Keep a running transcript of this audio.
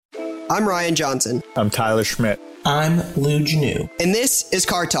I'm Ryan Johnson. I'm Tyler Schmidt. I'm Lou Janu. And this is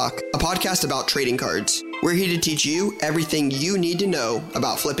Card Talk, a podcast about trading cards. We're here to teach you everything you need to know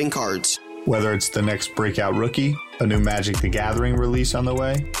about flipping cards. Whether it's the next breakout rookie, a new Magic the Gathering release on the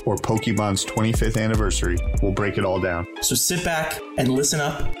way, or Pokemon's 25th anniversary, we'll break it all down. So sit back and listen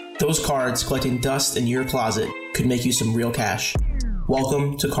up. Those cards collecting dust in your closet could make you some real cash.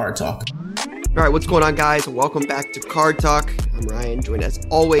 Welcome to Card Talk. All right, what's going on, guys? Welcome back to Card Talk. I'm Ryan, joined as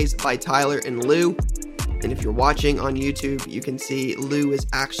always by Tyler and Lou. And if you're watching on YouTube, you can see Lou is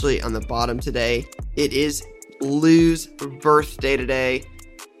actually on the bottom today. It is Lou's birthday today.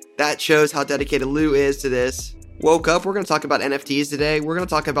 That shows how dedicated Lou is to this. Woke up, we're going to talk about NFTs today. We're going to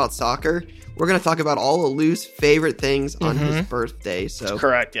talk about soccer. We're going to talk about all of Lou's favorite things on his birthday. So that's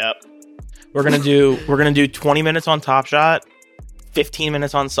correct, yep. We're going to do 20 minutes on Top Shot, 15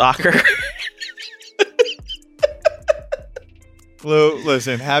 minutes on soccer. Lou,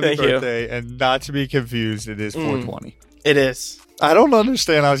 listen, happy Thank birthday, and not to be confused, it is 420. It is. I don't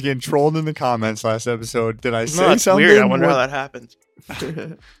understand. I was getting trolled in the comments last episode. Did I say That's something? weird. I wonder how that happened.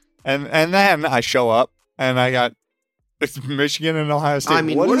 And then I show up, and I got Michigan and Ohio State. I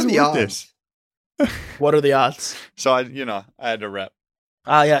mean, what are the odds? This? What are the odds? So I had to rep.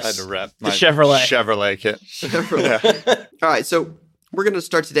 Ah, yes. I had to rep The my Chevrolet. Chevrolet kit. Chevrolet. All right, so we're going to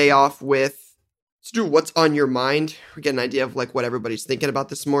start today off with, let's do what's on your mind. We get an idea of like what everybody's thinking about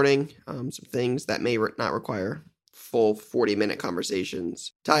this morning. Some things that may not require full 40-minute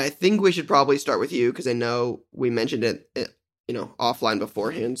conversations. Ty, I think we should probably start with you because I know we mentioned it, offline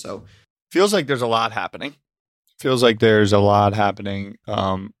beforehand. So Feels like there's a lot happening. Feels like there's a lot happening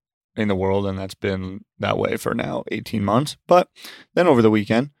in the world, and that's been that way for now 18 months. But then over the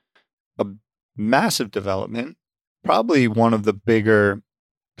weekend, a massive development, probably one of the bigger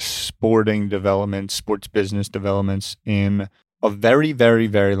sporting developments, sports business developments in a very, very,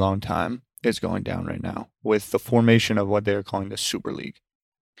 very long time is going down right now with the formation of what they're calling the Super League.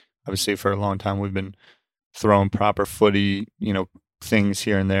 Obviously, for a long time, we've been throwing proper footy, things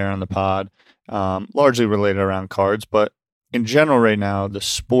here and there on the pod, largely related around cards. But in general, right now, the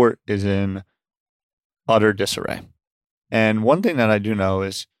sport is in utter disarray. And one thing that I do know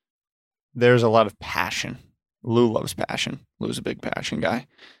is there's a lot of passion. Lou loves passion. Lou's a big passion guy.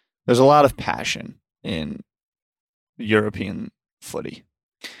 There's a lot of passion in European footy.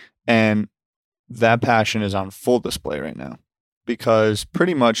 And that passion is on full display right now because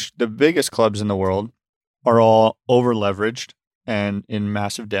pretty much the biggest clubs in the world are all over-leveraged and in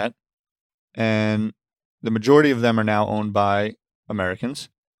massive debt. And the majority of them are now owned by Americans.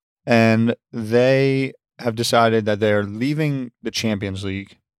 And they have decided that they're leaving the Champions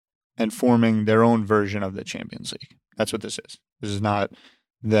League and forming their own version of the Champions League. That's what this is. This is not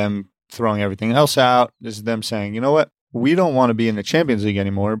them throwing everything else out. This is them saying, you know what? We don't want to be in the Champions League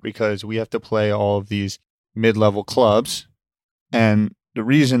anymore because we have to play all of these mid-level clubs. And the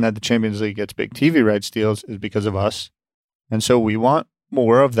reason that the Champions League gets big TV rights deals is because of us. And so we want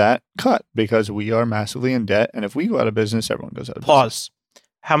more of that cut because we are massively in debt. And if we go out of business, everyone goes out of business. Pause.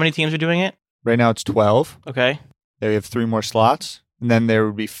 How many teams are doing it? Right now it's 12. Okay. They have 3 more slots. And then there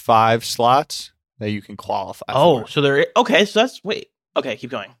would be 5 slots that you can qualify for. So they're okay. So that's Okay, keep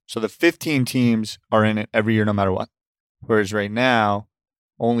going. So the 15 teams are in it every year, no matter what. Whereas right now,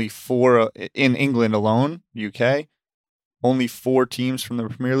 only 4 in England alone, UK, only 4 teams from the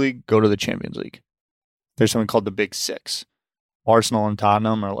Premier League go to the Champions League. There's something called the Big Six. Arsenal and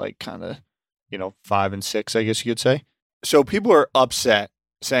Tottenham are like kind of, 5 and 6, I guess you could say. So people are upset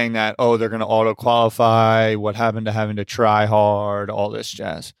saying that, they're going to auto-qualify, what happened to having to try hard, all this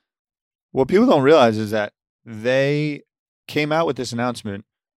jazz. What people don't realize is that they came out with this announcement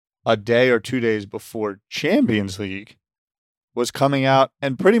a day or 2 days before Champions League was coming out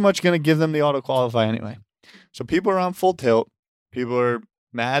and pretty much going to give them the auto-qualify anyway. So people are on full tilt. People are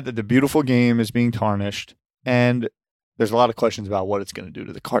mad that the beautiful game is being tarnished. And there's a lot of questions about what it's going to do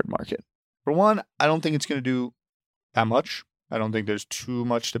to the card market. For one, I don't think it's going to do that much. I don't think there's too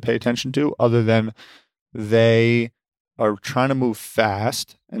much to pay attention to other than they are trying to move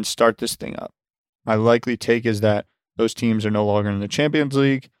fast and start this thing up. My likely take is that those teams are no longer in the Champions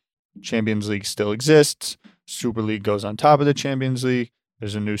League. Champions League still exists. Super League goes on top of the Champions League.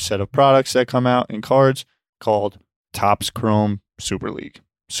 There's a new set of products that come out in cards called Topps Chrome Super League.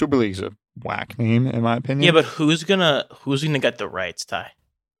 Super League's a whack name, in my opinion. Yeah, but who's gonna get the rights, Ty?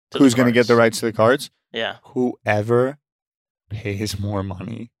 Who's going to get the rights to the cards? Yeah. Whoever pays more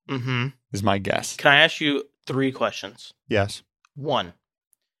money is my guess. Can I ask you 3 questions? Yes. 1.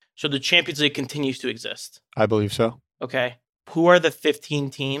 So the Champions League continues to exist. I believe so. Okay. Who are the 15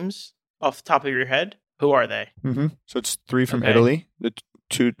 teams off the top of your head? Who are they? So it's 3 from Okay. Italy. The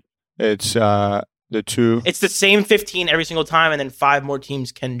 2 It's the two. It's the same 15 every single time, and then 5 more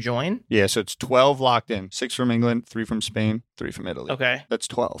teams can join. Yeah, so it's 12 locked in. 6 from England, 3 from Spain, 3 from Italy. Okay. That's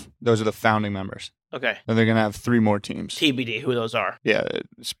 12. Those are the founding members. Okay. Then they're going to have 3 more teams. TBD, who those are. Yeah,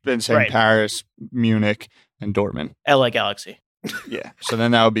 it's been saying Right. Paris, Munich, and Dortmund. LA Galaxy. Yeah, so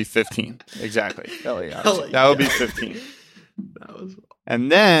then that would be 15. Exactly. LA That would be 15.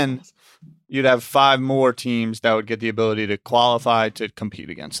 And then you'd have 5 more teams that would get the ability to qualify to compete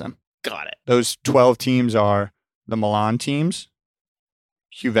against them. Got it. Those 12 teams are the Milan teams,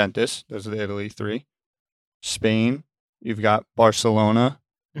 Juventus, those are the Italy 3, Spain, you've got Barcelona,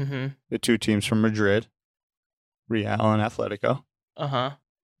 Mm-hmm. the 2 teams from Madrid, Real and Atletico. Uh-huh.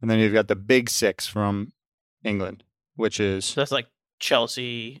 And then you've got the big 6 from England, which is So that's like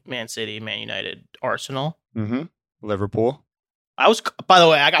Chelsea, Man City, Man United, Arsenal. Liverpool. By the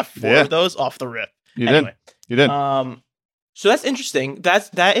way, I got 4 Yeah. of those off the rip. You Anyway. did. You did. So that's interesting.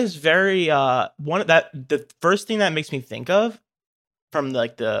 That is very the first thing that makes me think of from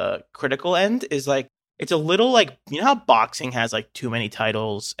like the critical end is like it's a little like, you know how boxing has like too many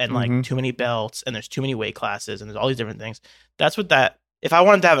titles and like too many belts and there's too many weight classes and there's all these different things. That's what if I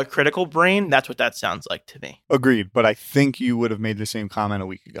wanted to have a critical brain, that's what that sounds like to me. Agreed. But I think you would have made the same comment a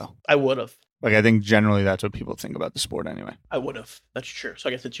week ago. I would have. Like, I think generally that's what people think about the sport anyway. I would have. That's true. So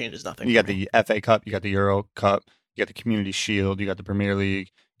I guess it changes nothing. You got the FA Cup, you got the Euro Cup, you got the Community Shield, you got the Premier League,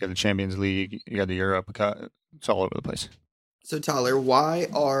 you got the Champions League, you got the Europa Cup. It's all over the place. So Tyler, why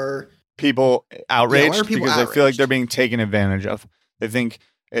are people outraged? why are people because they feel like outraged? they're being taken advantage of. They think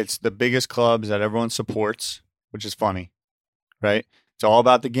it's the biggest clubs that everyone supports, which is funny, right? It's all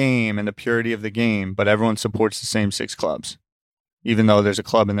about the game and the purity of the game, but everyone supports the same 6 clubs, even though there's a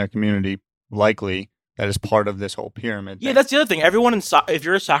club in their community likely that is part of this whole pyramid Yeah, thing. that's the other thing. Everyone if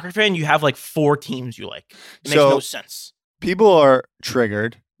you're a soccer fan, you have like 4 teams you like. It makes no sense. People are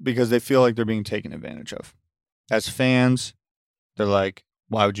triggered because they feel like they're being taken advantage of. As fans, they're like,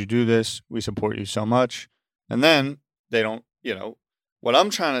 why would you do this? We support you so much. And then they don't, what I'm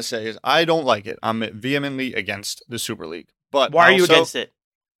trying to say is I don't like it. I'm vehemently against the Super League. But Why are you against it?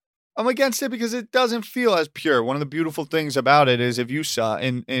 I'm against it because it doesn't feel as pure. One of the beautiful things about it is if you saw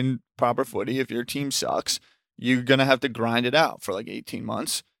in proper footy, if your team sucks, you're going to have to grind it out for like 18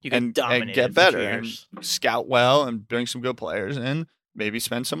 months and get better and scout well and bring some good players and maybe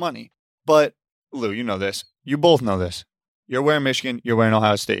spend some money. But Lou, you know this. You both know this. You're wearing Michigan. You're wearing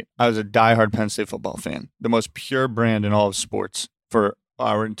Ohio State. I was a diehard Penn State football fan. The most pure brand in all of sports for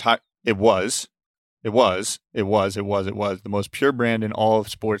our entire. It was the most pure brand in all of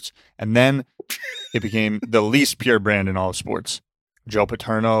sports. And then it became the least pure brand in all of sports. Joe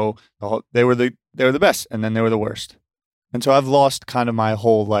Paterno, they were the best, and then they were the worst. And so I've lost kind of my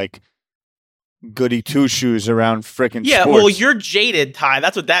whole like goody two shoes around freaking Yeah, sports. well, you're jaded, Ty.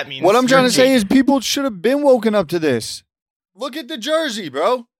 That's what that means. What I'm trying You're to say jaded. is people should have been woken up to this. Look at the jersey,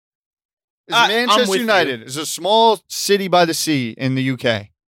 bro. It's I'm Manchester with United. you. It's a small city by the sea in the UK.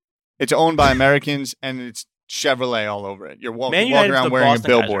 It's owned by Americans, and it's Chevrolet all over it. You're walking Man United's around the wearing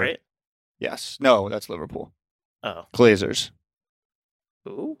Boston a guys, billboard. right? Yes. No, that's Liverpool. Oh. Glazers.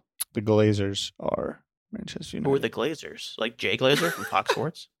 Who? The Glazers are Manchester United. Who are the Glazers? Like Jay Glazer from Fox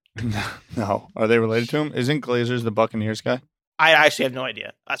Sports? No. Are they related to him? Isn't Glazers the Buccaneers guy? I actually have no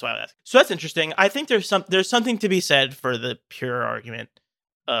idea. That's why I was asking. So that's interesting. I think there's something to be said for the pure argument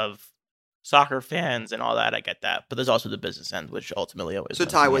of soccer fans and all that. I get that, but there's also the business end, which ultimately always. So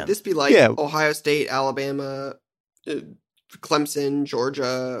wins Ty, in the would end. this be like Yeah. Ohio State, Alabama, Clemson,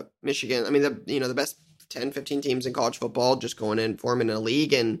 Georgia, Michigan? I mean, the best 10, 15 teams in college football just going in, forming a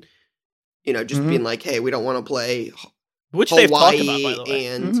league, and just being like, hey, we don't want to play which Hawaii they've talked about, by the way?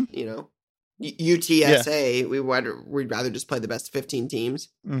 and UTSA. We'd rather just play the best 15 teams.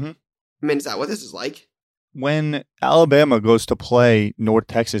 Mm-hmm. I mean, is that what this is like? When Alabama goes to play North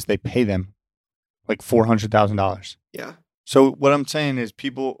Texas, they pay them like $400,000. Yeah. So what I'm saying is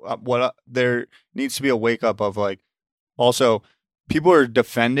people, there needs to be a wake up of like, also people are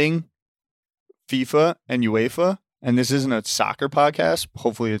defending FIFA and UEFA, and this isn't a soccer podcast.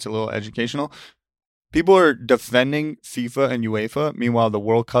 Hopefully it's a little educational. People are defending FIFA and UEFA. Meanwhile, the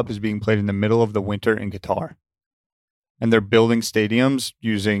World Cup is being played in the middle of the winter in Qatar. And they're building stadiums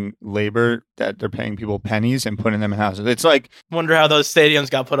using labor that they're paying people pennies and putting them in houses. It's like, Wonder how those stadiums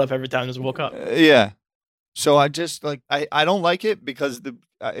got put up every time there's a World Cup. yeah. So I just like, I don't like it because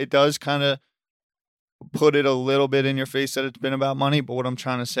it does kind of put it a little bit in your face that it's been about money. But what I'm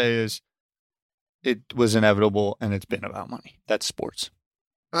trying to say is it was inevitable and it's been about money. That's sports.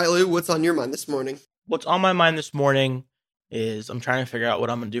 All right, Lou, what's on your mind this morning? What's on my mind this morning is I'm trying to figure out what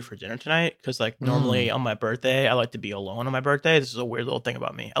I'm going to do for dinner tonight. Because, like, normally on my birthday, I like to be alone on my birthday. This is a weird little thing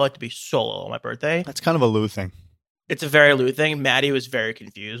about me. I like to be solo on my birthday. That's kind of a Lou thing. It's a very Lou thing. Maddie was very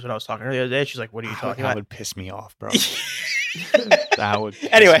confused when I was talking to her the other day. She's like, what are you talking about? That would piss me off, bro. That would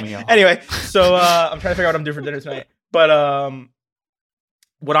piss me off. Anyway, so I'm trying to figure out what I'm doing for dinner tonight. But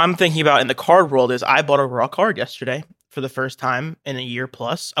what I'm thinking about in the card world is I bought a raw card yesterday for the first time in a year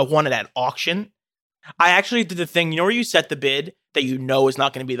plus. I won it at auction. I actually did the thing, where you set the bid that is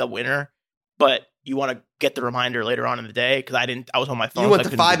not going to be the winner, but you want to get the reminder later on in the day because I was on my phone. You want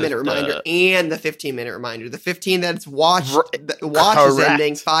the 5-minute reminder and the 15-minute reminder. The 15 that's watch is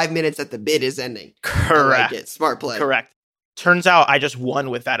ending, 5 minutes that the bid is ending. Correct. I like it. Smart play. Correct. Turns out I just won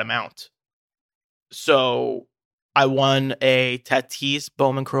with that amount. So I won a Tatis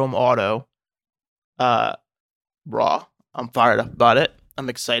Bowman Chrome Auto raw. I'm fired up about it. I'm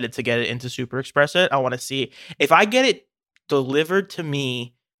excited to get it into Super Express it. I want to see if I get it delivered to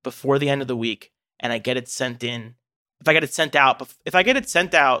me before the end of the week and I get it sent in. If I get it sent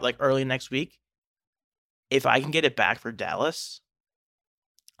out like early next week, if I can get it back for Dallas,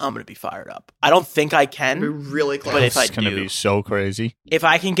 I'm going to be fired up. I don't think I can. It'll be really close. But if I It's going to be so crazy. If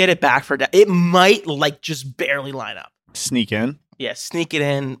I can get it back for Dallas, it might like just barely line up. Sneak in. Yeah, sneak it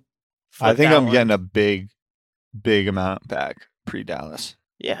in. I think I'm getting a big amount back pre-Dallas.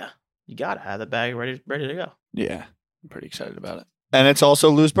 Yeah, you got to have the bag ready to go. Yeah, I'm pretty excited about it. And it's also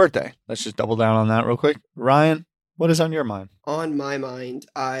Lou's birthday. Let's just double down on that real quick. Ryan, what is on your mind? On my mind,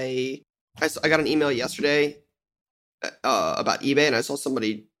 I got an email yesterday about eBay, and I saw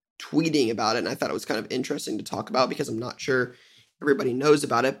somebody tweeting about it, and I thought it was kind of interesting to talk about because I'm not sure everybody knows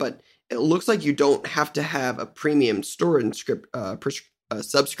about it, but it looks like you don't have to have a premium storage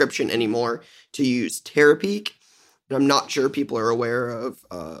subscription anymore to use Terapeak. And I'm not sure people are aware of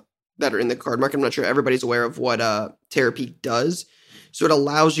that are in the card market. I'm not sure everybody's aware of what Terapeak does. So it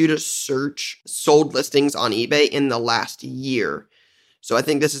allows you to search sold listings on eBay in the last year. So I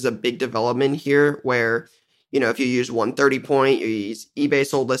think this is a big development here where, if you use 130 Point, you use eBay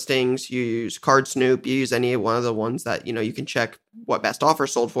sold listings, you use Card Snoop, you use any one of the ones that, you can check what best offer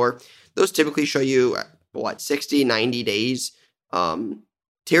sold for. Those typically show you, 60, 90 days.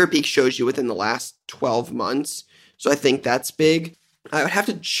 Terapeak shows you within the last 12 months. So I think that's big. I would have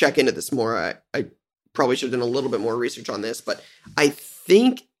to check into this more. I probably should have done a little bit more research on this, but I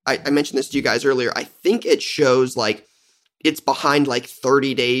think, I mentioned this to you guys earlier, I think it shows like it's behind like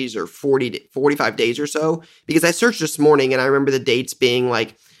 30 days or 45 days or so, because I searched this morning and I remember the dates being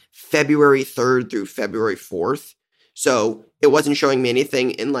like February 3rd through February 4th. So it wasn't showing me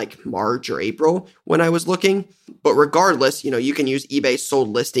anything in like March or April when I was looking. But regardless, you can use eBay sold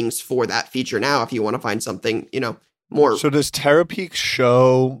listings for that feature now if you want to find something, more. So does Terapeak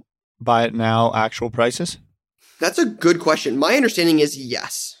show by it now actual prices? That's a good question. My understanding is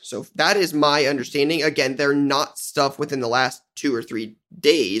yes. So that is my understanding. Again, they're not stuff within the last 2 or 3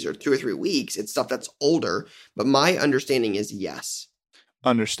 days or 2 or 3 weeks. It's stuff that's older. But my understanding is yes.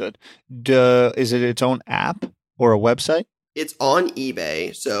 Understood. Is it its own app or a website? It's on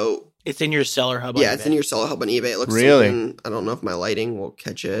eBay. So it's in your seller hub. Yeah, it's in your seller hub on eBay. It looks really. I don't know if my lighting will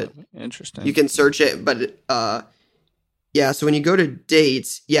catch it. Interesting. You can search it, but yeah. So when you go to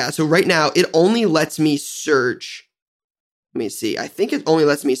dates, so right now it only lets me search. Let me see. I think it only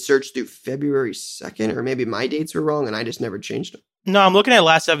lets me search through February 2nd, or maybe my dates were wrong and I just never changed them. No, I'm looking at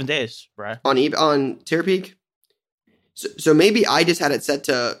last 7 days, Brian. On Terapeak. So maybe I just had it set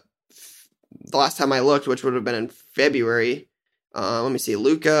to the last time I looked, which would have been in February. Let me see.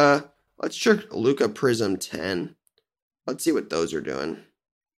 Luca. Let's check Luca Prism 10. Let's see what those are doing.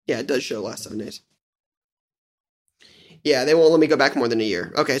 Yeah, it does show last 7 days. Yeah, they won't let me go back more than a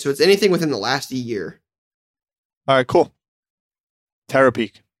year. Okay, so it's anything within the last year. All right, cool.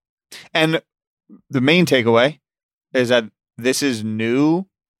 Terapeak. And the main takeaway is that this is new,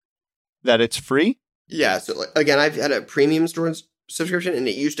 that it's free? Yeah, so again, I've had a premium storage subscription, and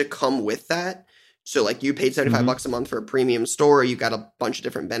it used to come with that. So like you paid $75 a month for a premium store, you got a bunch of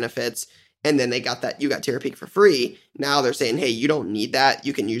different benefits, and then you got Terapeak for free. Now they're saying, hey, you don't need that.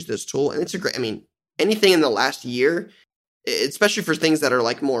 You can use this tool. And it's anything in the last year, especially for things that are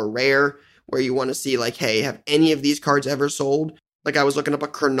like more rare, where you want to see like, hey, have any of these cards ever sold? Like I was looking up a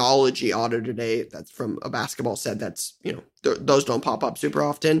chronology auto today that's from a basketball set that's, those don't pop up super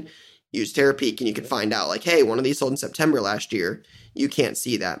often. Use Terapeak and you can find out like, hey, one of these sold in September last year. You can't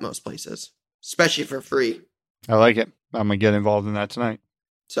see that most places, especially for free. I like it. I'm going to get involved in that tonight.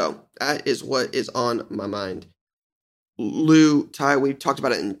 So that is what is on my mind. Lou, Ty, we talked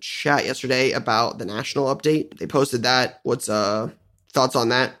about it in chat yesterday about the national update. They posted that. What's thoughts on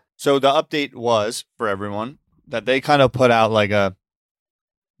that? So the update was, for everyone, that they kind of put out like a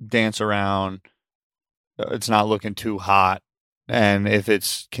dance around. It's not looking too hot. And if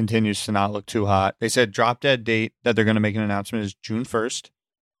it continues to not look too hot, they said drop dead date that they're going to make an announcement is June 1st,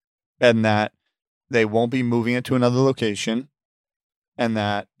 and that they won't be moving it to another location, and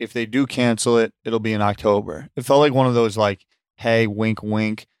that if they do cancel it, it'll be in October. It felt like one of those like, hey, wink,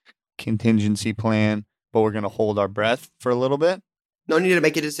 wink, contingency plan, but we're going to hold our breath for a little bit. No need to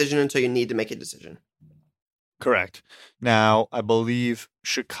make a decision until you need to make a decision. Correct. Now, I believe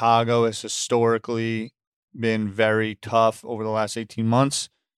Chicago has historically been very tough over the last 18 months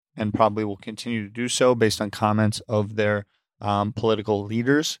and probably will continue to do so based on comments of their political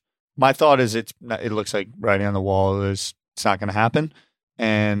leaders. My thought is it looks like writing on the wall is it's not going to happen.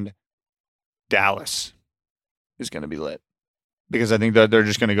 And Dallas is going to be lit because I think that they're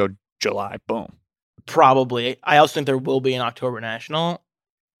just going to go July. Boom. Probably. I also think there will be an October National,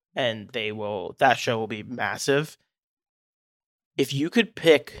 and that show will be massive. If you could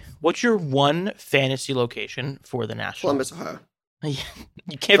pick, what's your one fantasy location for the National? Columbus, Ohio.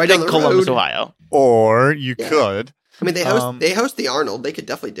 You can't Right pick down the Columbus, road. Ohio. Or you could. I mean, they host the Arnold. They could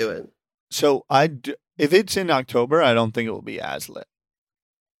definitely do it. So if it's in October, I don't think it will be as lit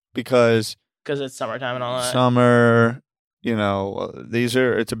because it's summertime and all that. Summer,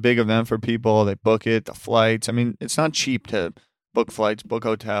 it's a big event for people. They book it, the flights. I mean, it's not cheap to book flights, book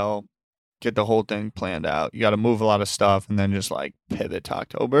hotel, get the whole thing planned out. You got to move a lot of stuff and then just like pivot to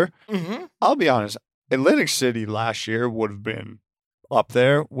October. Mm-hmm. I'll be honest. Atlantic City last year would have been up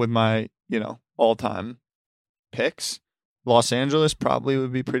there with my, all-time picks. Los Angeles probably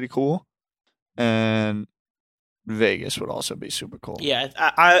would be pretty cool. And Vegas would also be super cool. Yeah,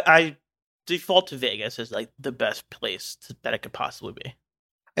 I default to Vegas as like the best place that it could possibly be.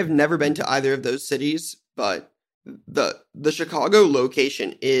 I've never been to either of those cities, but the Chicago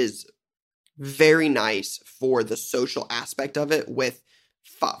location is very nice for the social aspect of it, with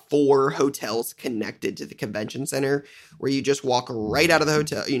 4 hotels connected to the convention center, where you just walk right out of the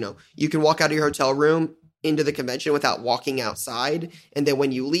hotel. You can walk out of your hotel room into the convention without walking outside. And then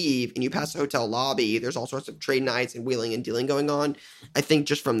when you leave and you pass the hotel lobby, there's all sorts of trade nights and wheeling and dealing going on. I think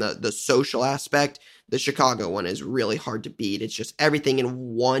just from the social aspect, the Chicago one is really hard to beat. It's just everything in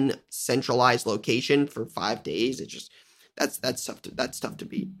one centralized location for 5 days. It's just, that's tough to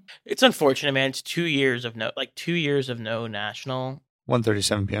beat. It's unfortunate, man. It's 2 years of no national.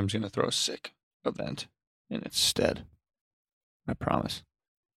 1:37 p.m. is going to throw a sick event in its stead. I promise.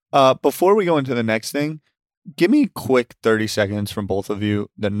 Before we go into the next thing, give me a quick 30 seconds from both of you.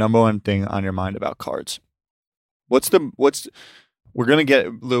 The number one thing on your mind about cards. We're going to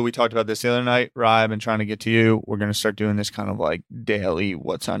get, Lou, we talked about this the other night. Rye, I've been trying to get to you. We're going to start doing this kind of like daily,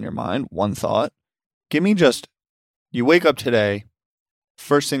 what's on your mind, one thought. Give me just, you wake up today,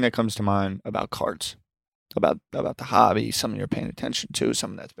 first thing that comes to mind about cards, about the hobby, something you're paying attention to,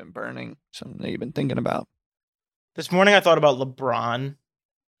 something that's been burning, something that you've been thinking about. This morning I thought about LeBron,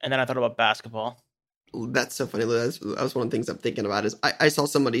 and then I thought about basketball. That's so funny, Lou. That was one of the things I'm thinking about. Is I saw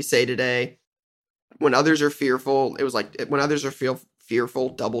somebody say today, when others are fearful, it was like, when others are fearful,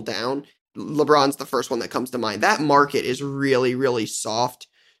 double down. LeBron's the first one that comes to mind. That market is really, really soft.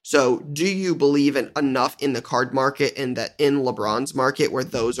 So do you believe enough in the card market and that in LeBron's market where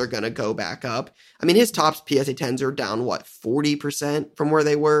those are going to go back up? I mean, his Topps PSA 10s are down, 40% from where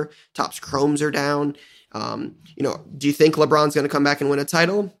they were? Topps Chromes are down. Do you think LeBron's going to come back and win a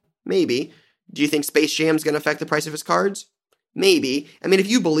title? Maybe. Do you think Space Jam's going to affect the price of his cards? Maybe. I mean, if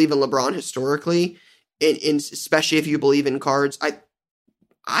you believe in LeBron historically, and especially if you believe in cards,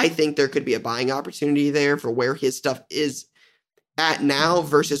 I think there could be a buying opportunity there for where his stuff is at now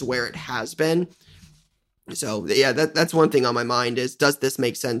versus where it has been. So yeah, that's one thing on my mind is, does this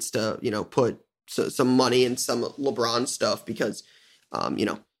make sense to, put some money in some LeBron stuff? Because,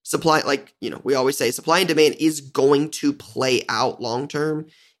 supply, we always say, supply and demand is going to play out long term.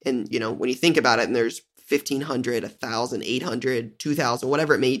 And, when you think about it, and there's 1,500, 1,000, 800, 2,000,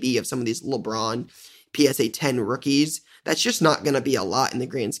 whatever it may be of some of these LeBron PSA 10 rookies, that's just not going to be a lot in the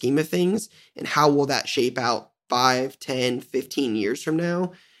grand scheme of things. And how will that shape out 5, 10, 15 years from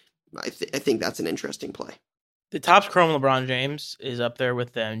now? I think that's an interesting play. The Topps Chrome LeBron James is up there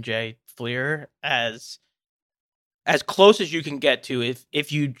with the MJ Fleer as close as you can get to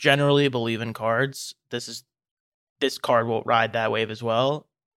if you generally believe in cards. This card will ride that wave as well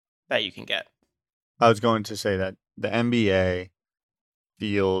that you can get. I was going to say that the NBA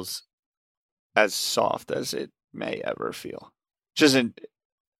feels as soft as it may ever feel. Just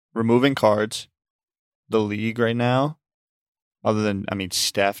removing cards, the league right now, other than,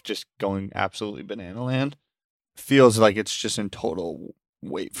 Steph just going absolutely banana land, feels like it's just in total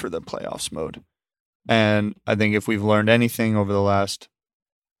wait for the playoffs mode. And I think if we've learned anything over the last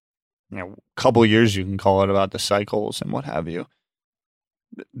couple years, you can call it, about the cycles and what have you,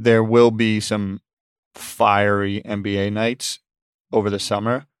 there will be some fiery NBA nights over the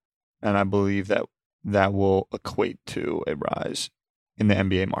summer, and I believe that will equate to a rise in the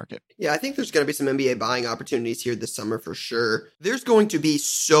NBA market. Yeah, I think there's going to be some NBA buying opportunities here this summer for sure. There's going to be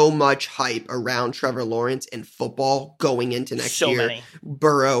so much hype around Trevor Lawrence and football going into next year. Many.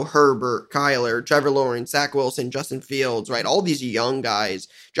 Burrow, Herbert, Kyler, Trevor Lawrence, Zach Wilson, Justin Fields, right? All these young guys,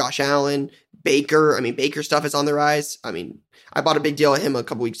 Josh Allen, Baker. I mean, Baker stuff is on the rise. I mean, I bought a big deal at him a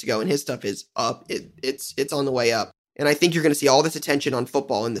couple weeks ago, and his stuff is up. It's on the way up. And I think you're going to see all this attention on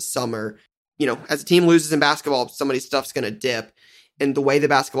football in the summer. As a team loses in basketball, somebody's stuff's going to dip. And the way the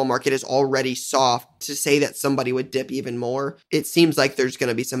basketball market is already soft, to say that somebody would dip even more, it seems like there's going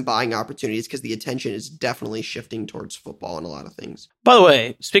to be some buying opportunities because the attention is definitely shifting towards football and a lot of things. By the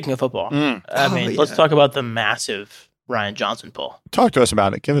way, speaking of football, let's talk about the massive Ryan Johnson pull. Talk to us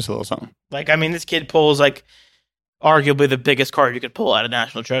about it. Give us a little something. This kid pulls arguably the biggest card you could pull out of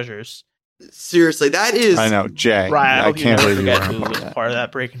National Treasures. Seriously, that is... I know, Jay. Ryan, I can't believe forget who was part of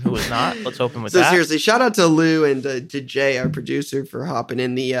that break and who was not. Let's open with that. So seriously, shout out to Lou and to Jay, our producer, for hopping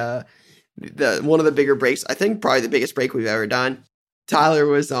in the one of the bigger breaks. I think probably the biggest break we've ever done. Tyler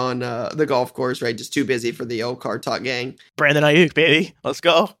was on the golf course, right? Just too busy for the old Card Talk gang. Brandon Ayuk, baby. Let's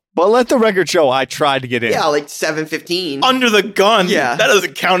go. But let the record show I tried to get in. Yeah, 7:15. Under the gun. Yeah. That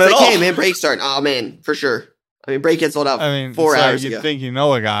doesn't count at all. Hey, man, break starting. Oh, man, for sure. Break gets sold out 4 hours ago. You think you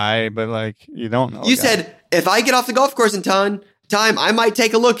know a guy, but you don't know. You said, if I get off the golf course in time, I might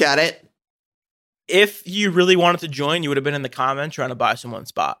take a look at it. If you really wanted to join, you would have been in the comments trying to buy someone's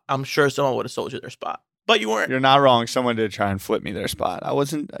spot. I'm sure someone would have sold you their spot, but you weren't. You're not wrong. Someone did try and flip me their spot. I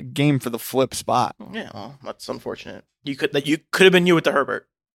wasn't a game for the flip spot. Yeah, well, that's unfortunate. You could have been you with the Herbert.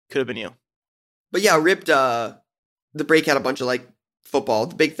 Could have been you. But yeah, ripped the break had a bunch of football.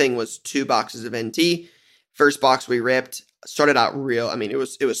 The big thing was 2 boxes of NT. First box we ripped started out real. It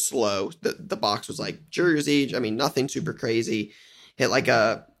was slow. The box was jersey. Nothing super crazy. Hit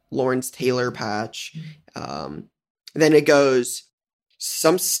a Lawrence Taylor patch. Then it goes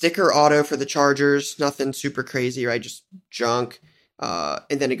some sticker auto for the Chargers. Nothing super crazy, right? Just junk.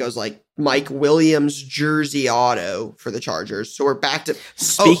 And then it goes Mike Williams jersey auto for the Chargers. So we're back to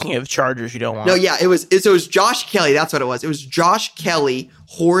speaking of Chargers, you don't want. No, yeah, it was Josh Kelly. That's what it was. It was Josh Kelly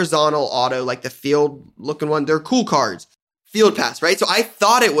horizontal auto, the field looking one. They're cool cards. Field pass, right? So I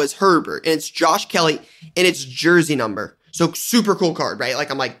thought it was Herbert, and it's Josh Kelly, and it's jersey number. So super cool card, right?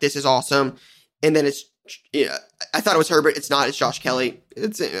 I'm this is awesome. And then it's I thought it was Herbert. It's not. It's Josh Kelly.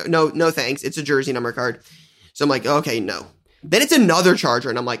 It's no thanks. It's a jersey number card. So I'm okay, no. Then it's another Charger,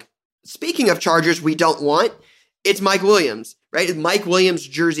 and I'm speaking of Chargers we don't want, it's Mike Williams, right? It's Mike Williams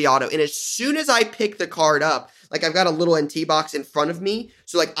jersey auto. And as soon as I pick the card up, I've got a little NT box in front of me,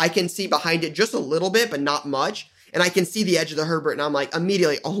 so I can see behind it just a little bit, but not much. And I can see the edge of the Herbert, and I'm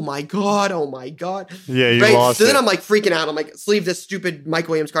immediately, oh my God. Yeah, you right? lost So then it. I'm freaking out. I'm sleeve this stupid Mike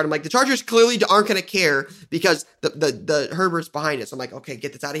Williams card. I'm the Chargers clearly aren't going to care because the Herbert's behind it. So I'm okay,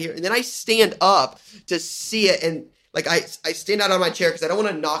 get this out of here. And then I stand up to see it, and I stand out on my chair because I don't want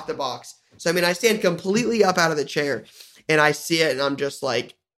to knock the box. So, I stand completely up out of the chair, and I see it, and I'm just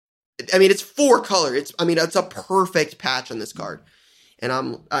it's 4 color. It's a perfect patch on this card. And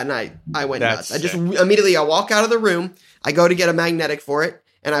I went That's nuts. I just immediately, I walk out of the room, I go to get a magnetic for it,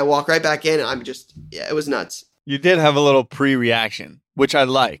 and I walk right back in, and it was nuts. You did have a little pre-reaction, which I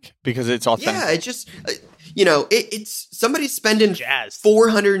like because it's authentic. Yeah, it just, it's somebody spending Jazz.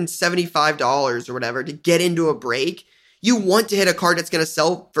 $475 or whatever to get into a break. You want to hit a card that's going to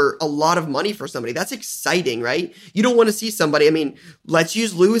sell for a lot of money for somebody. That's exciting, right? You don't want to see somebody. Let's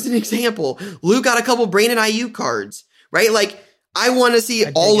use Lou as an example. Lou got a couple Brandon Ayuk cards, right? I want to see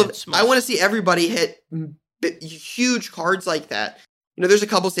I want to see everybody hit huge cards like that. There's a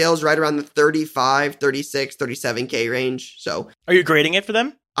couple sales right around the 35, 36, 37K range. So are you grading it for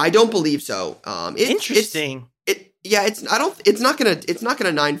them? I don't believe so. Interesting. It's not gonna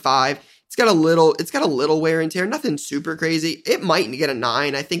 9.5. It's got a little wear and tear, nothing super crazy. It might get a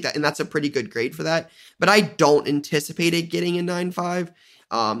 9. I think that's a pretty good grade for that, but I don't anticipate it getting a 9.5.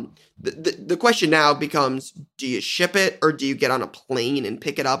 The question now becomes, do you ship it or do you get on a plane and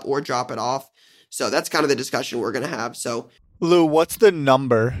pick it up or drop it off? So that's kind of the discussion we're going to have. So Lou, what's the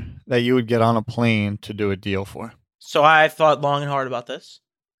number that you would get on a plane to do a deal for? So I thought long and hard about this.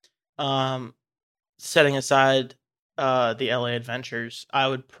 Setting aside the LA Adventures, I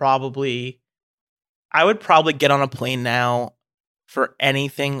would probably get on a plane now for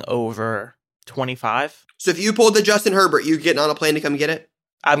anything over 25. So if you pulled the Justin Herbert, you getting on a plane to come get it?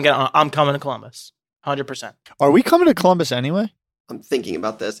 I'm coming to Columbus. 100%. Are we coming to Columbus anyway? I'm thinking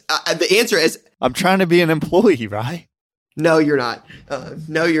about this. The answer is I'm trying to be an employee, right? no, you're not.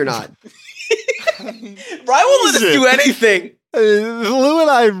 No, you're not. Brian won't let us do anything. Lou and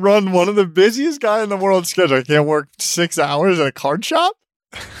I run one of the busiest guy in the world schedule. I can't work 6 hours at a card shop.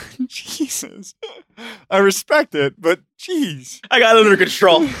 Jesus. I respect it, but jeez. I got it under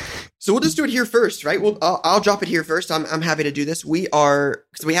control. So we'll just do it here first, right? Well, I'll drop it here first. I'm happy to do this.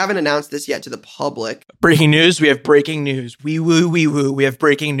 Because we haven't announced this yet to the public. Breaking news. We have breaking news. Wee woo, wee woo. We have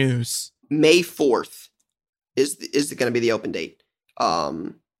breaking news. May 4th is going to be the open date.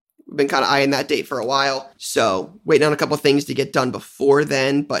 We've been kind of eyeing that date for a while. So waiting on a couple of things to get done before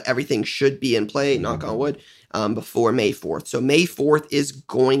then, but everything should be in play, knock on wood, before May 4th. So May 4th is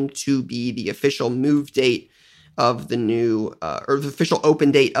going to be the official move date of the new, or the official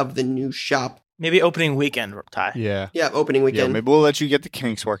open date of the new shop. Maybe opening weekend, Ty. Yeah. Yeah, opening Yeah, weekend. maybe we'll let you get the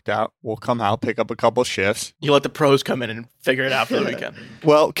kinks worked out. We'll come out, pick up a couple shifts. You let the pros come in and figure it out for the weekend.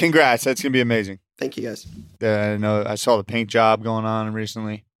 Well, congrats. That's going to be amazing. Thank you, guys. I know I saw the paint job going on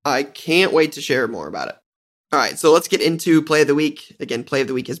recently. I can't wait to share more about it. All right, so let's get into Play of the Week. Again, Play of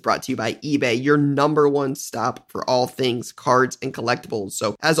the Week is brought to you by eBay, your number one stop for all things cards and collectibles.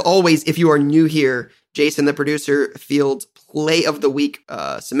 So, as always, if you are new here, Jason, the producer, fields Play of the Week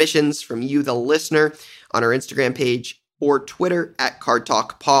submissions from you, the listener, on our Instagram page or Twitter at Card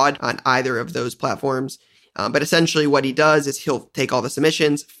Talk Pod on either of those platforms. But essentially what he does is he'll take all the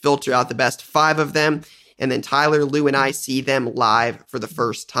submissions, filter out the best 5 of them, and then Tyler, Lou, and I see them live for the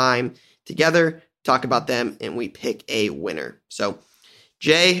first time together, talk about them, and we pick a winner. So,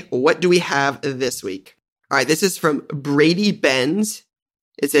 Jay, what do we have this week? All right, this is from Brady Benz.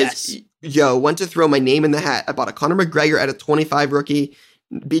 It says, Yo, want to throw my name in the hat. I bought a Conor McGregor at a 25 rookie,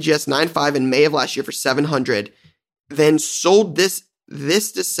 BGS 9.5 in May of last year for $700. Then sold this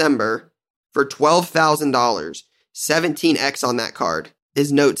December for $12,000. 17x on that card.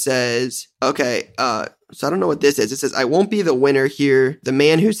 His note says, okay, so I don't know what this is. It says, I won't be the winner here. The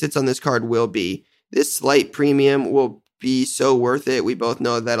man who sits on this card will be. This slight premium will be so worth it. We both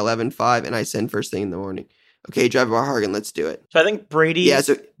know that 11.5, and I send first thing in the morning. Okay, drive bar Hargan, let's do it. So I think Brady. Yeah,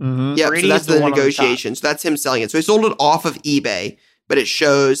 so Brady so that's is the one negotiation. So that's him selling it. So he sold it off of eBay, but it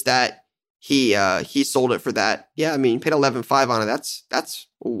shows that he sold it for that. Yeah, I mean, paid 11.5 on it. That's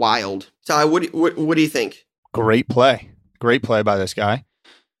wild. So what do you think? Great play by this guy.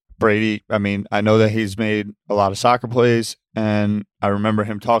 Brady, I mean, I know that he's made a lot of soccer plays, and I remember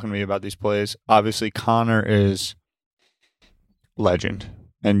him talking to me about these plays. Obviously, Conor is legend,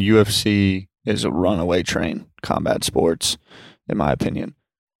 and UFC is a runaway train, combat sports, in my opinion.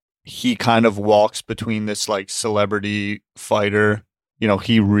 He kind of walks between this like celebrity fighter. You know,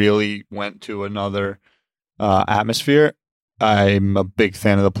 he really went to another atmosphere. I'm a big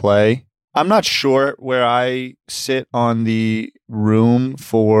fan of the play. I'm not sure where I sit on the room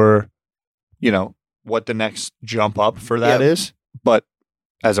for, you know, what the next jump up for that is. But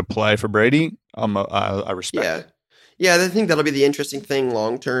as a play for Brady, I respect it. Yeah, I think that'll be the interesting thing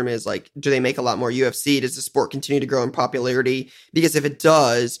long term is like, do they make a lot more UFC? Does the sport continue to grow in popularity? Because if it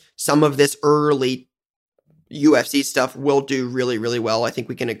does, some of this early UFC stuff will do really, really well. I think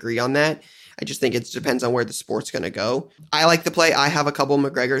we can agree on that. I just think it depends on where the sport's going to go. I like the play. I have a couple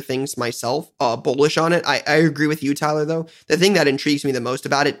McGregor things myself, bullish on it. I agree with you, Tyler, though. The thing that intrigues me the most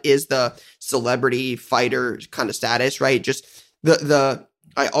about it is the celebrity fighter kind of status, right? Just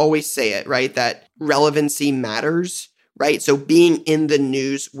I always say it, right? That relevancy matters, right? So being in the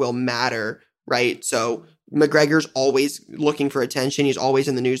news will matter, right? So McGregor's always looking for attention. He's always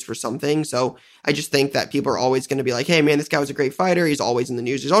in the news for something. So I just think that people are always going to be like, hey, man, this guy was a great fighter. He's always in the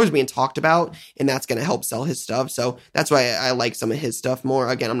news. He's always being talked about, and that's going to help sell his stuff. So that's why I like some of his stuff more.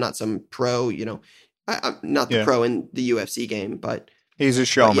 Again, I'm not some pro, you know, I'm not the pro in the UFC game, but he's a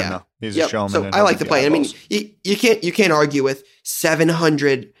showman, though. He's a showman. So I like the play. I mean, you can't argue with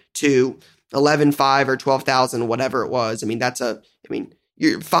 700 to 11.5 or 12,000, whatever it was. I mean,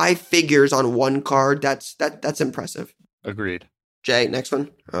 you're 5 figures on one card. That's impressive. Agreed. Jay, next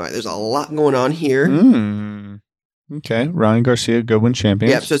one. All right, there's a lot going on here. Okay, Ryan Garcia, Goodwin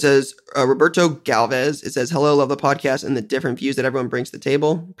champions. Yep, so it says Roberto Galvez. It says, hello, love the podcast and the different views that everyone brings to the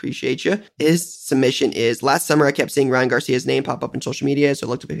table. Appreciate you. His submission is, last summer I kept seeing Ryan Garcia's name pop up in social media, so I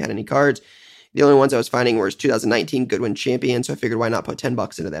looked up if he had any cards. The only ones I was finding were his 2019 Goodwin champion, so I figured why not put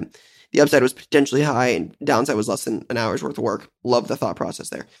 $10 into them. The upside was potentially high and downside was less than an hour's worth of work. Love the thought process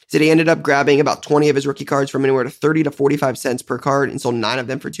there. Said he ended up grabbing about 20 of his rookie cards from anywhere to 30 to 45 cents per card and sold 9 of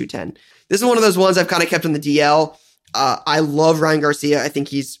them for $210. This is one of those ones I've kind of kept in the DL. I love Ryan Garcia. I think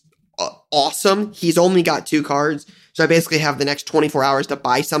he's awesome. He's only got 2 cards. So I basically have the next 24 hours to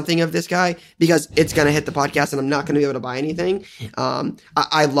buy something of this guy because it's going to hit the podcast and I'm not going to be able to buy anything.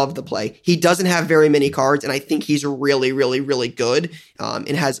 I love the play. He doesn't have very many cards, and I think he's really, really, really good and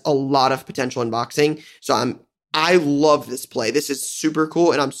has a lot of potential in boxing. So I love this play. This is super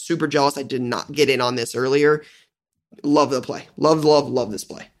cool, and I'm super jealous I did not get in on this earlier. Love the play. Love this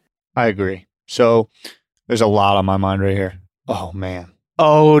play. I agree. So there's a lot on my mind right here. Oh, man.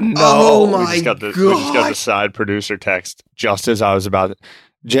 Oh, no. Oh, my We just got the side producer text just as I was about it.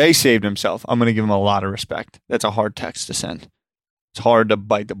 Jay saved himself. I'm going to give him a lot of respect. That's a hard text to send. It's hard to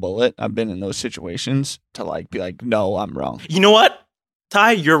bite the bullet. I've been in those situations to be like, no, I'm wrong. You know what,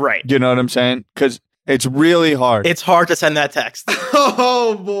 Ty? You're right. You know what I'm saying? Because it's really hard. It's hard to send that text.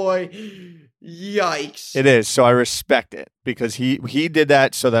 Oh, boy. Yikes. It is. So I respect it because he did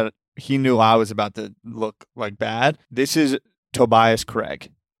that so that he knew I was about to look like bad. This is Tobias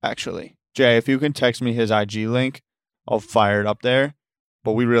Craig, actually. Jay, if you can text me his IG link, I'll fire it up there.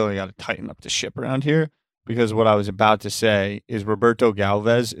 But we really got to tighten up the ship around here because what I was about to say is Roberto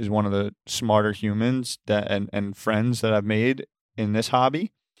Galvez is one of the smarter humans and friends that I've made in this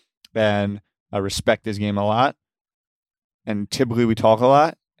hobby. And I respect his game a lot. And typically we talk a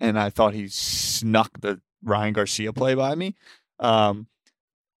lot. And I thought he snuck the Ryan Garcia play by me.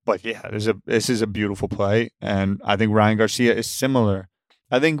 But yeah, this is a beautiful play, and I think Ryan Garcia is similar.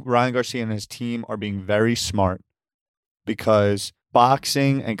 I think Ryan Garcia and his team are being very smart because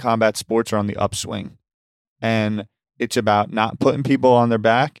boxing and combat sports are on the upswing, and it's about not putting people on their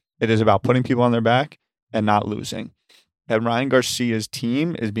back. It is about putting people on their back and not losing. And Ryan Garcia's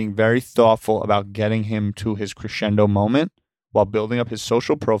team is being very thoughtful about getting him to his crescendo moment while building up his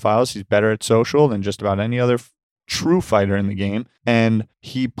social profiles. He's better at social than just about any other true fighter in the game, and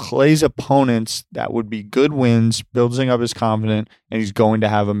he plays opponents that would be good wins, building up his confidence, and he's going to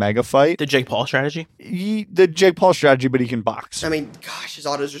have a mega fight. The Jake Paul strategy? The Jake Paul strategy, but he can box. I mean, gosh, his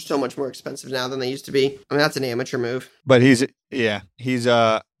autos are so much more expensive now than they used to be. I mean, that's an amateur move. But he's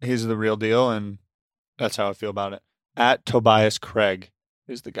the real deal, and that's how I feel about it. At Tobias Craig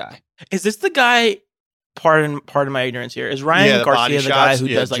is the guy. Is this the guy? Pardon my ignorance here. Is Ryan Garcia the guy who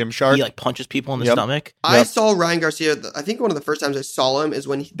does like he punches people in the stomach? I saw Ryan Garcia. I think one of the first times I saw him is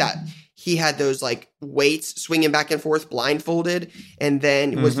when he had those like weights swinging back and forth blindfolded, and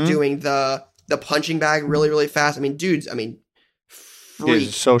then was doing the punching bag really, really fast. I mean, freak. He's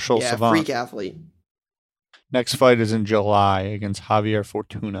a social savant. Freak athlete. Next fight is in July against Javier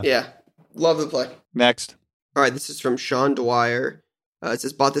Fortuna. Yeah, love the play. Next. All right, this is from Sean Dwyer. It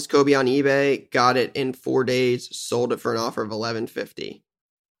says, bought this Kobe on eBay, got it in 4 days, sold it for an offer of $11.50.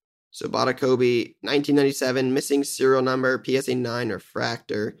 So bought a Kobe, 1997, missing serial number, PSA 9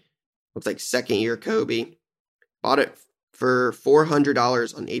 refractor. Looks like second year Kobe. Bought it for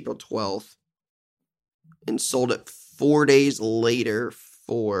 $400 on April 12th and sold it 4 days later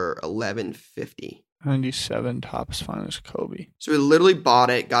for $11.50. 97 Topps Finest Kobe. So we literally bought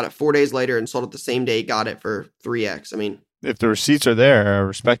it, got it 4 days later, and sold it the same day, got it for 3x. I mean, if the receipts are there, I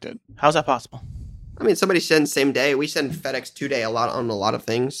respect it. How's that possible? I mean, somebody sends same day. We send FedEx 2-day on a lot of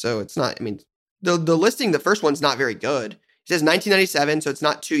things, so it's not. I mean, the listing, the first one's not very good. It says 1997, so it's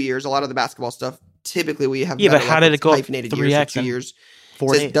not 2 years. A lot of the basketball stuff, typically we have. Yeah, but how did it go hyphenated 3x 2 years?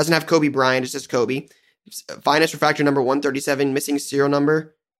 4 days. It doesn't have Kobe Bryant. It says Kobe. Finest refractor number 137, missing serial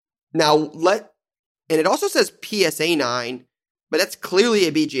number. Now and it also says PSA 9, but that's clearly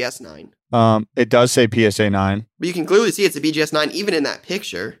a BGS 9. It does say PSA 9. But you can clearly see it's a BGS 9 even in that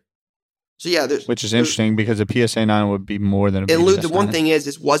picture. So yeah, which is interesting because a PSA 9 would be more than a BGS 9. And Lou, the one thing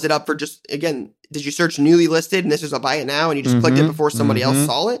is was it up for just, again, did you search newly listed and this is a buy it now and you just clicked it before somebody else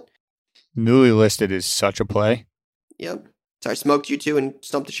saw it? Newly listed is such a play. Yep. So I smoked you too and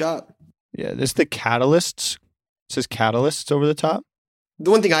stumped the shot. Yeah, this is the Catalysts. It says Catalysts over the top. The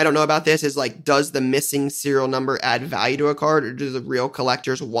one thing I don't know about this is, like, does the missing serial number add value to a card, or do the real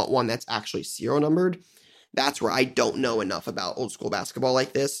collectors want one that's actually serial numbered? That's where I don't know enough about old school basketball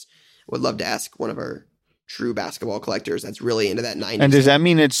like this. Would love to ask one of our true basketball collectors that's really into that 90s. And does that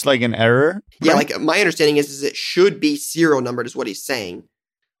mean it's like an error? Yeah, like my understanding is it should be serial numbered is what he's saying.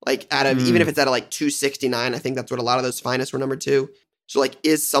 Like out of even if it's at a, like 269, I think that's what a lot of those finest were numbered to. So like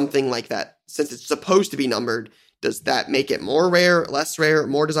is something like that, since it's supposed to be numbered, does that make it more rare, less rare,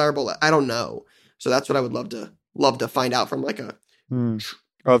 more desirable? I don't know. So that's what I would love to find out from like a of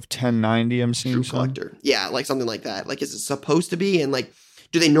 1090. I'm seeing true collector. Yeah, like something like that. Like, is it supposed to be? And like,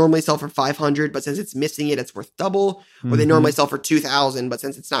 do they normally sell for 500? But since it's missing it, it's worth double. Or they normally sell for 2,000, but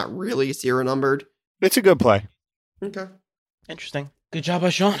since it's not really serial numbered, it's a good play. Okay, interesting. Good job by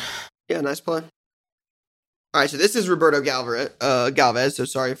Sean. Yeah, nice play. All right, so this is Roberto Galvez. So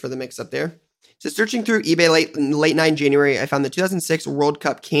sorry for the mix up there. So searching through eBay late night in January, I found the 2006 World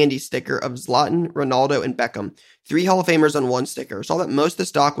Cup candy sticker of Zlatan, Ronaldo, and Beckham. 3 Hall of Famers on one sticker. Saw that most of the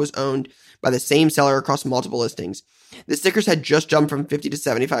stock was owned by the same seller across multiple listings. The stickers had just jumped from 50 to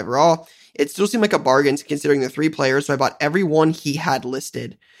 75 raw. It still seemed like a bargain considering the 3 players, so I bought every one he had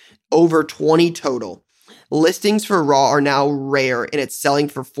listed. Over 20 total. Listings for raw are now rare, and it's selling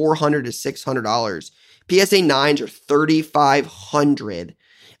for $400 to $600. PSA 9s are $3,500.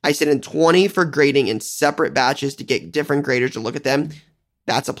 I sent in 20 for grading in separate batches to get different graders to look at them.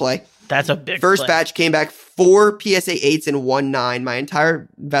 That's a play. That's a big First play. batch came back 4 PSA 8s and 1 9. My entire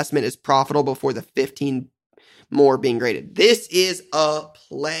investment is profitable before the 15 more being graded. This is a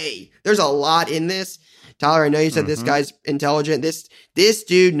play. There's a lot in this. Tyler, I know you said this guy's intelligent. This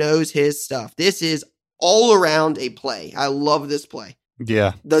dude knows his stuff. This is all around a play. I love this play.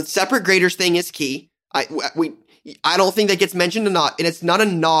 Yeah. The separate graders thing is key. I don't think that gets mentioned or not, and it's not a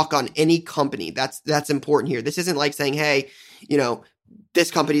knock on any company. That's important here. This isn't like saying, hey,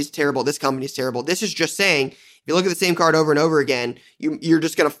 this company's terrible, this company's terrible. This is just saying, if you look at the same card over and over again, you're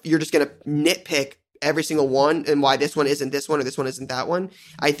just gonna nitpick every single one and why this one isn't this one or this one isn't that one.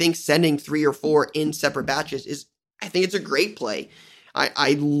 I think sending 3 or 4 in separate batches I think it's a great play.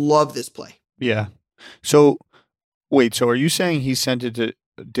 I love this play. Yeah. So wait, so are you saying he sent it to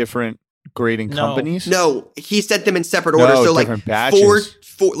different grading companies? No, he sent them in separate order. So like batches.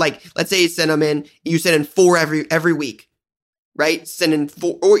 four, like let's say you send in 4 every week, right? Send in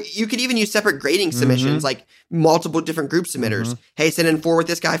 4, or you could even use separate grading submissions, like multiple different group submitters. Hey, send in 4 with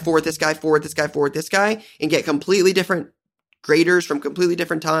this guy, 4 with this guy, 4 with this guy, 4 with this guy, and get completely different graders from completely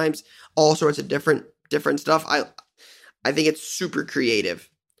different times, all sorts of different stuff. I think it's super creative.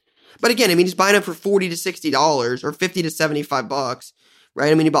 But again, I mean, he's buying them for $40 to $60 or $50 to $75. Right?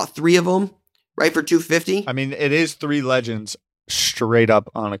 I mean, he bought 3 of them, right, for $250. I mean, it is 3 legends straight up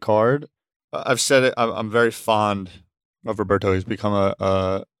on a card. I've said it. I'm very fond of Roberto. He's become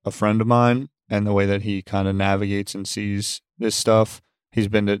a friend of mine, and the way that he kind of navigates and sees this stuff.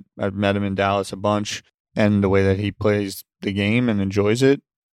 I've met him in Dallas a bunch, and the way that he plays the game and enjoys it.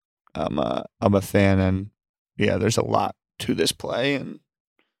 I'm a fan, and yeah, there's a lot to this play, and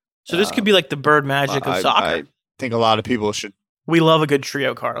so this could be like the bird magic of soccer. I think a lot of people should. We love a good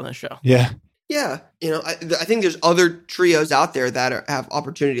trio card on this show. Yeah. Yeah. I think there's other trios out there that have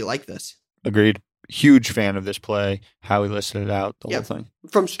opportunity like this. Agreed. Huge fan of this play, how he listed it out, the whole thing.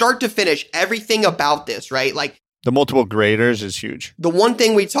 From start to finish, everything about this, right? Like the multiple graders is huge. The one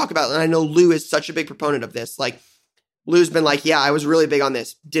thing we talk about, and I know Lou is such a big proponent of this, like Lou's been like, yeah, I was really big on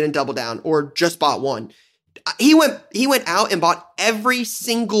this, didn't double down, or just bought one. He went out and bought every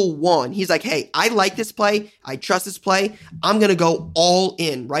single one. He's like, hey, I like this play. I trust this play. I'm going to go all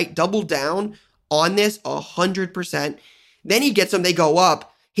in, right? Double down on this 100%. Then he gets them. They go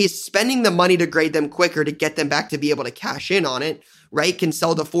up. He's spending the money to grade them quicker to get them back to be able to cash in on it, right? Can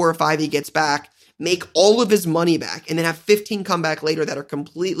sell the 4 or 5 he gets back, make all of his money back, and then have 15 come back later that are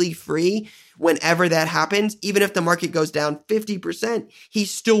completely free whenever that happens. Even if the market goes down 50%,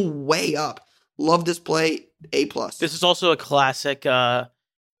 he's still way up. Love this play, A+. This is also a classic, like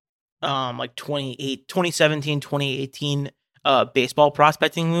 2017, 2018 baseball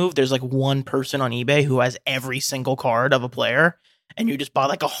prospecting move. There's like one person on eBay who has every single card of a player, and you just buy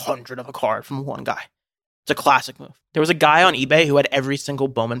like 100 of a card from one guy. It's a classic move. There was a guy on eBay who had every single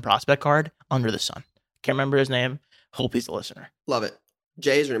Bowman prospect card under the sun. Can't remember his name. Hope he's a listener. Love it.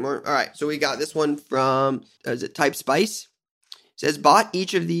 Jay, is there any more? All right, so we got this one from, is it Type Spice? Says, bought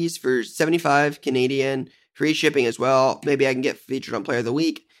each of these for $75 Canadian, free shipping as well. Maybe I can get featured on Player of the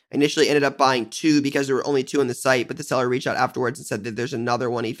Week. I initially ended up buying 2 because there were only 2 on the site, but the seller reached out afterwards and said that there's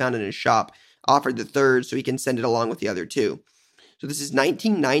another one he found in his shop, offered the 3rd so he can send it along with the other 2. So this is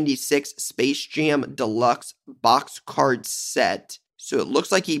 1996 Space Jam Deluxe box card set. So it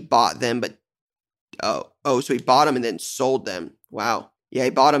looks like he bought them, but so he bought them and then sold them. Wow. Yeah, he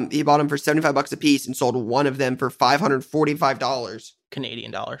bought them for $75 a piece and sold one of them for $545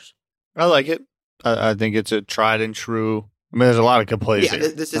 Canadian dollars. I like it. I think it's a tried and true. I mean, there's a lot of good plays here.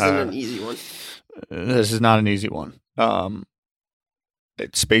 This isn't an easy one. This is not an easy one.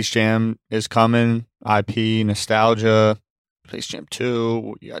 Space Jam is coming. IP, nostalgia. Space Jam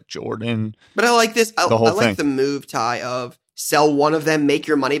 2. You got Jordan. But I like this. I like thing. the move, Ty, of sell one of them, make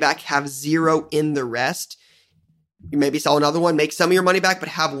your money back, have 0 in the rest. You maybe sell another one, make some of your money back, but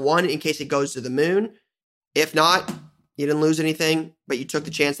have one in case it goes to the moon. If not, you didn't lose anything, but you took the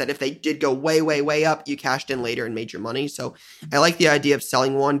chance that if they did go way, way, way up, you cashed in later and made your money. So I like the idea of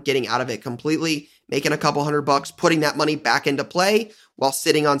selling one, getting out of it completely, making a couple $100, putting that money back into play while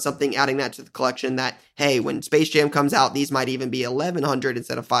sitting on something, adding that to the collection that, hey, when Space Jam comes out, these might even be $1,100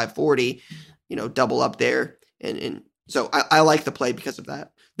 instead of $540. double up there. And so I like the play because of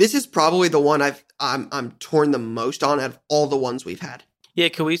that. This is probably the one I'm torn the most on out of all the ones we've had. Yeah,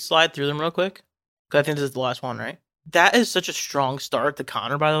 can we slide through them real quick? Because I think this is the last one, right? That is such a strong start to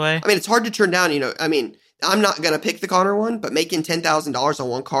Connor, by the way. I mean, it's hard to turn down, I'm not going to pick the Connor one, but making $10,000 on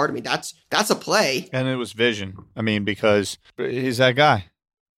one card, that's a play. And it was vision. Because he's that guy.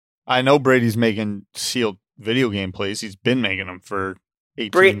 I know Brady's making sealed video game plays. He's been making them for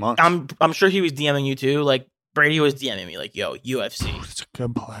 18 months. I'm sure he was DMing you too. Like, Brady was DMing me like, yo, UFC. It's a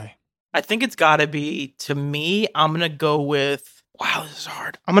good play. I think it's got to be, to me, I'm going to go with, wow, this is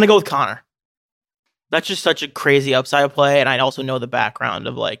hard. I'm going to go with Connor. That's just such a crazy upside play. And I also know the background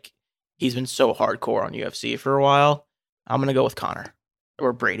of, like, he's been so hardcore on UFC for a while. I'm going to go with Connor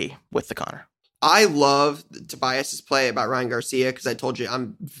or Brady with the Connor. I love Tobias's play about Ryan Garcia because I told you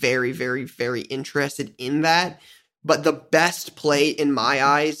I'm very, very, very interested in that. But the best play in my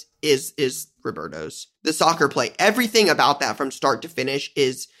eyes is Roberto's. The soccer play. Everything about that from start to finish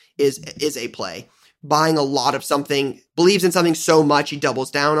is a play. Buying a lot of something, believes in something so much he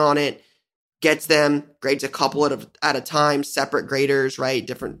doubles down on it, gets them, grades a couple at a time, separate graders, right?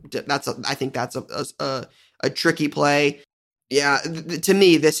 I think that's a tricky play. Yeah, to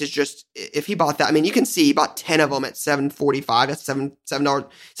me, this is just, if he bought that, you can see he bought 10 of them at $7.45. That's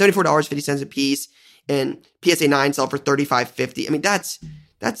 $74.50 a piece. And PSA 9 sell for $35.50.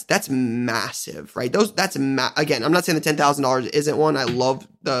 That's massive, right? Again, I'm not saying the $10,000 isn't one. I love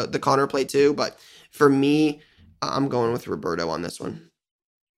the Connor play too, but for me, I'm going with Roberto on this one.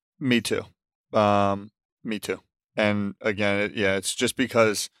 Me too. Me too. And again, it's just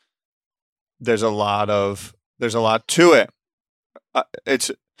because there's a lot to it.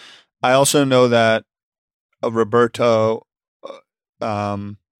 I also know that Roberto,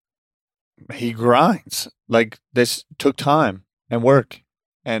 he grinds. Like, this took time and work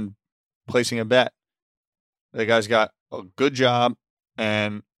and placing a bet. The guy's got a good job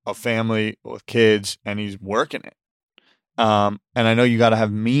and a family with kids, and he's working it. And I know you got to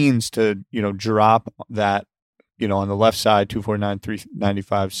have means to, drop that, on the left side, 249,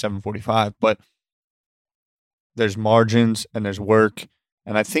 395, 745, but there's margins and there's work.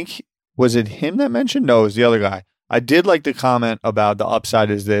 And I think, was it him that mentioned? No, it was the other guy. I did like the comment about the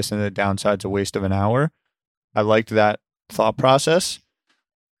upside is this and the downside's a waste of an hour. I liked that thought process.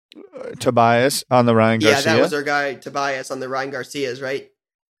 Tobias on the Ryan Garcia. Yeah, that was our guy, Tobias, on the Ryan Garcias, right?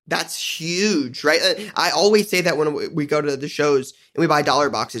 That's huge, right? I always say that when we go to the shows and we buy dollar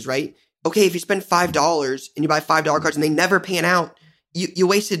boxes, right? Okay, if you spend $5 and you buy $5 cards and they never pan out, you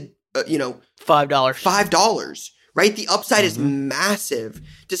wasted, $5, right? The upside is massive.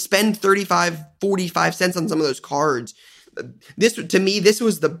 To spend 35, 45 cents on some of those cards, to me, this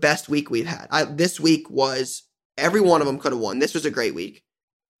was the best week we've had. This week was, every one of them could have won. This was a great week.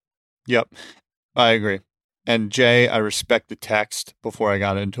 Yep, I agree. And Jay, I respect the text before I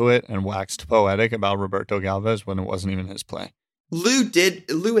got into it and waxed poetic about Roberto Galvez when it wasn't even his play. Lou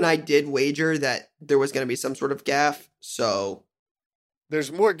and I did wager that there was going to be some sort of gaffe, so.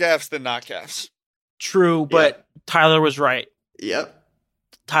 There's more gaffes than not gaffes. True, but Tyler was right. Yep.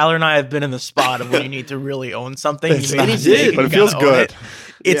 Tyler and I have been in the spot of when you need to really own something. It's not easy, but it feels good.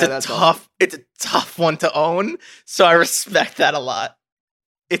 It's a tough one to own, so I respect that a lot.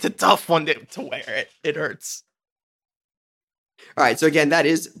 It's a tough one to wear. It hurts. All right, so again, that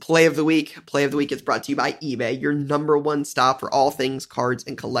is Play of the Week. Play of the Week is brought to you by eBay, your number one stop for all things cards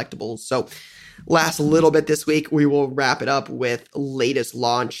and collectibles. So last little bit this week, we will wrap it up with latest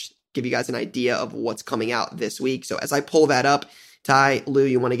launch, give you guys an idea of what's coming out this week. So as I pull that up, Ty, Lou,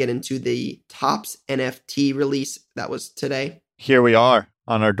 you want to get into the Topps NFT release that was today? Here we are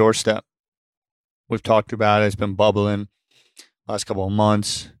on our doorstep. We've talked about it. It's been bubbling last couple of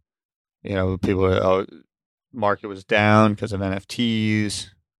months. Market was down because of NFTs,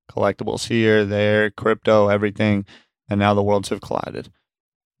 collectibles here, there, crypto, everything. And now the worlds have collided.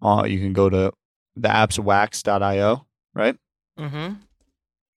 You can go to the app's wax.io, right? Mm-hmm.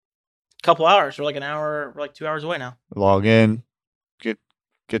 Couple hours. We're like an hour, we're like 2 hours away now. Log in,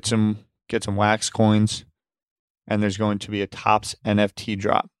 get some wax coins, and there's going to be a Topps NFT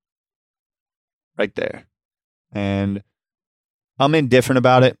drop right there. And I'm indifferent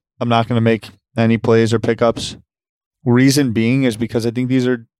about it. I'm not going to make any plays or pickups. Reason being is because I think these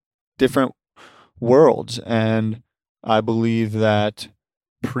are different worlds, and I believe that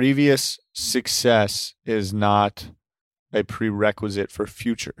previous success is not a prerequisite for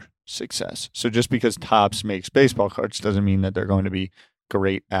future success. So just because Topps makes baseball cards doesn't mean that they're going to be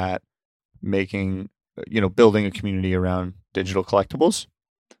great at making, building a community around digital collectibles.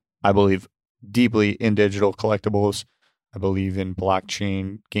 I believe deeply in digital collectibles. I believe in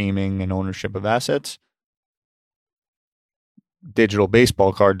blockchain gaming and ownership of assets. Digital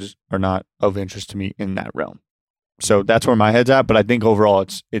baseball cards are not of interest to me in that realm. So that's where my head's at. But I think overall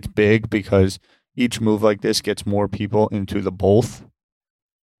it's big because each move like this gets more people into the both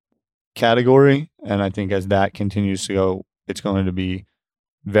category. And I think as that continues to go, it's going to be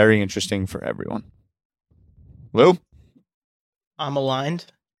very interesting for everyone. Lou? I'm aligned.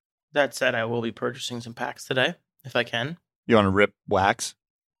 That said, I will be purchasing some packs today if I can. You want to rip wax?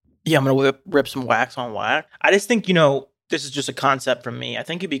 Yeah, I'm going to rip some wax on wax. I just think, this is just a concept from me. I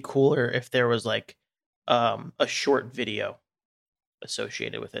think it'd be cooler if there was like a short video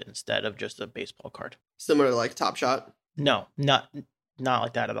associated with it instead of just a baseball card. Similar to like Top Shot? No, not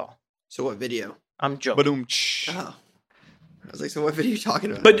like that at all. So what video? I'm joking. Oh. I was like, so what video are you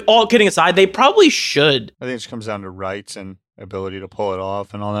talking about? But all kidding aside, they probably should. I think it just comes down to rights and ability to pull it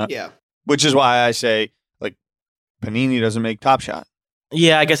off and all that. Yeah. Which is why I say, like, Panini doesn't make Top Shot.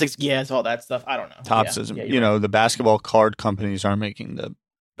 Yeah, I guess it's all that stuff. I don't know. Topps doesn't. The basketball card companies aren't making the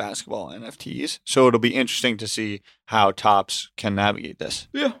basketball NFTs. So it'll be interesting to see how Topps can navigate this.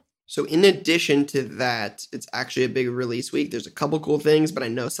 Yeah. So in addition to that, it's actually a big release week. There's a couple cool things, but I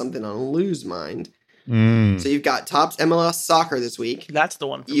know something on Lou's mind. So you've got Topps MLS Soccer this week. That's the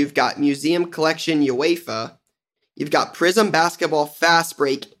one. You've got Museum Collection UEFA. You've got Prism Basketball Fast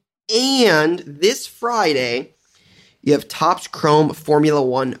Break. And this Friday, you have Topps Chrome Formula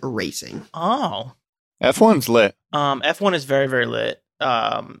 1 Racing. Oh. F1's lit. F1 is very, very lit.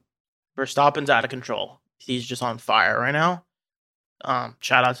 Verstappen's out of control. He's just on fire right now.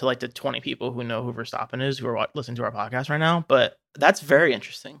 Shout out to like the 20 people who know who Verstappen is, who are listening to our podcast right now. But that's very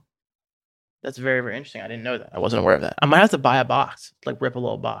interesting. That's very, very interesting. I didn't know that. I wasn't aware of that. I might have to buy a box, like rip a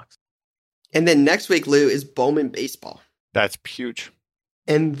little box. And then next week, Lou, is Bowman Baseball. That's huge.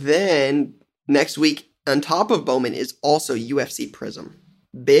 And then next week, on top of Bowman, is also UFC Prism.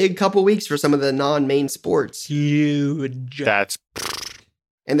 Big couple weeks for some of the non-main sports. Huge.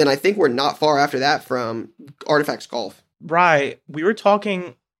 And then I think we're not far after that from Artifacts Golf. Right. We were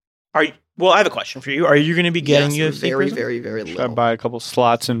talking. I have a question for you. Are you going to be getting UFC very, Prism? very, very little. Should I buy a couple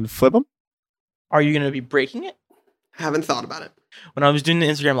slots and flip them? Are you going to be breaking it? Haven't thought about it. When I was doing the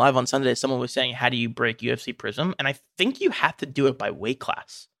Instagram Live on Sunday, someone was saying, how do you break UFC Prism? And I think you have to do it by weight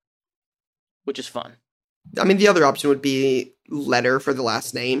class, which is fun. I mean, the other option would be letter for the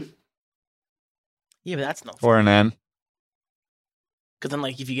last name. Yeah, but that's no fun. Or an M. Because then,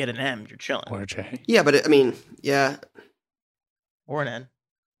 like, if you get an M, you're chilling. Or a J. Yeah, but yeah. Or an N.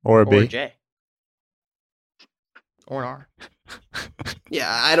 Or a B. Or a J. Or an R. Yeah,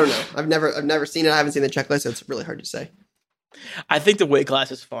 I don't know. I've never seen it. I haven't seen the checklist, so it's really hard to say. I think the weight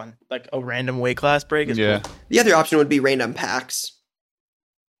class is fun. Like a random weight class break is cool. The other option would be random packs.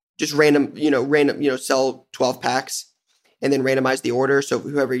 Just random, sell 12 packs and then randomize the order. So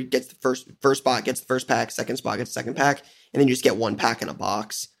whoever gets the first spot gets the first pack, second spot gets the second pack, and then you just get one pack in a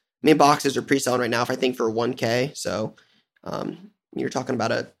box. I mean, boxes are pre-selling right now, I think, for $1,000. So you're talking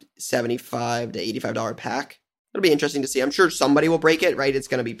about a $75 to $85 pack. It'll be interesting to see. I'm sure somebody will break it, right? It's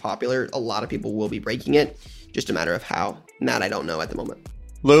going to be popular. A lot of people will be breaking it. Just a matter of how. And that I don't know at the moment.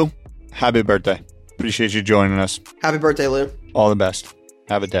 Lou, happy birthday. Appreciate you joining us. Happy birthday, Lou. All the best.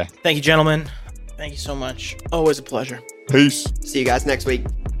 Have a day. Thank you, gentlemen. Thank you so much. Always a pleasure. Peace. See you guys next week.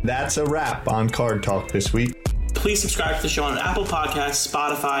 That's a wrap on Card Talk this week. Please subscribe to the show on Apple Podcasts,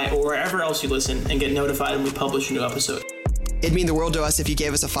 Spotify, or wherever else you listen and get notified when we publish a new episode. It'd mean the world to us if you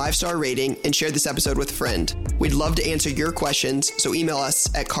gave us a 5-star rating and shared this episode with a friend. We'd love to answer your questions, so email us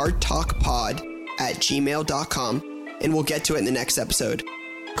at cardtalkpod@gmail.com and we'll get to it in the next episode.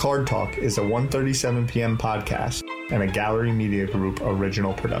 Card Talk is a 1:37 p.m. podcast and a Gallery Media Group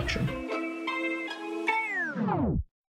original production.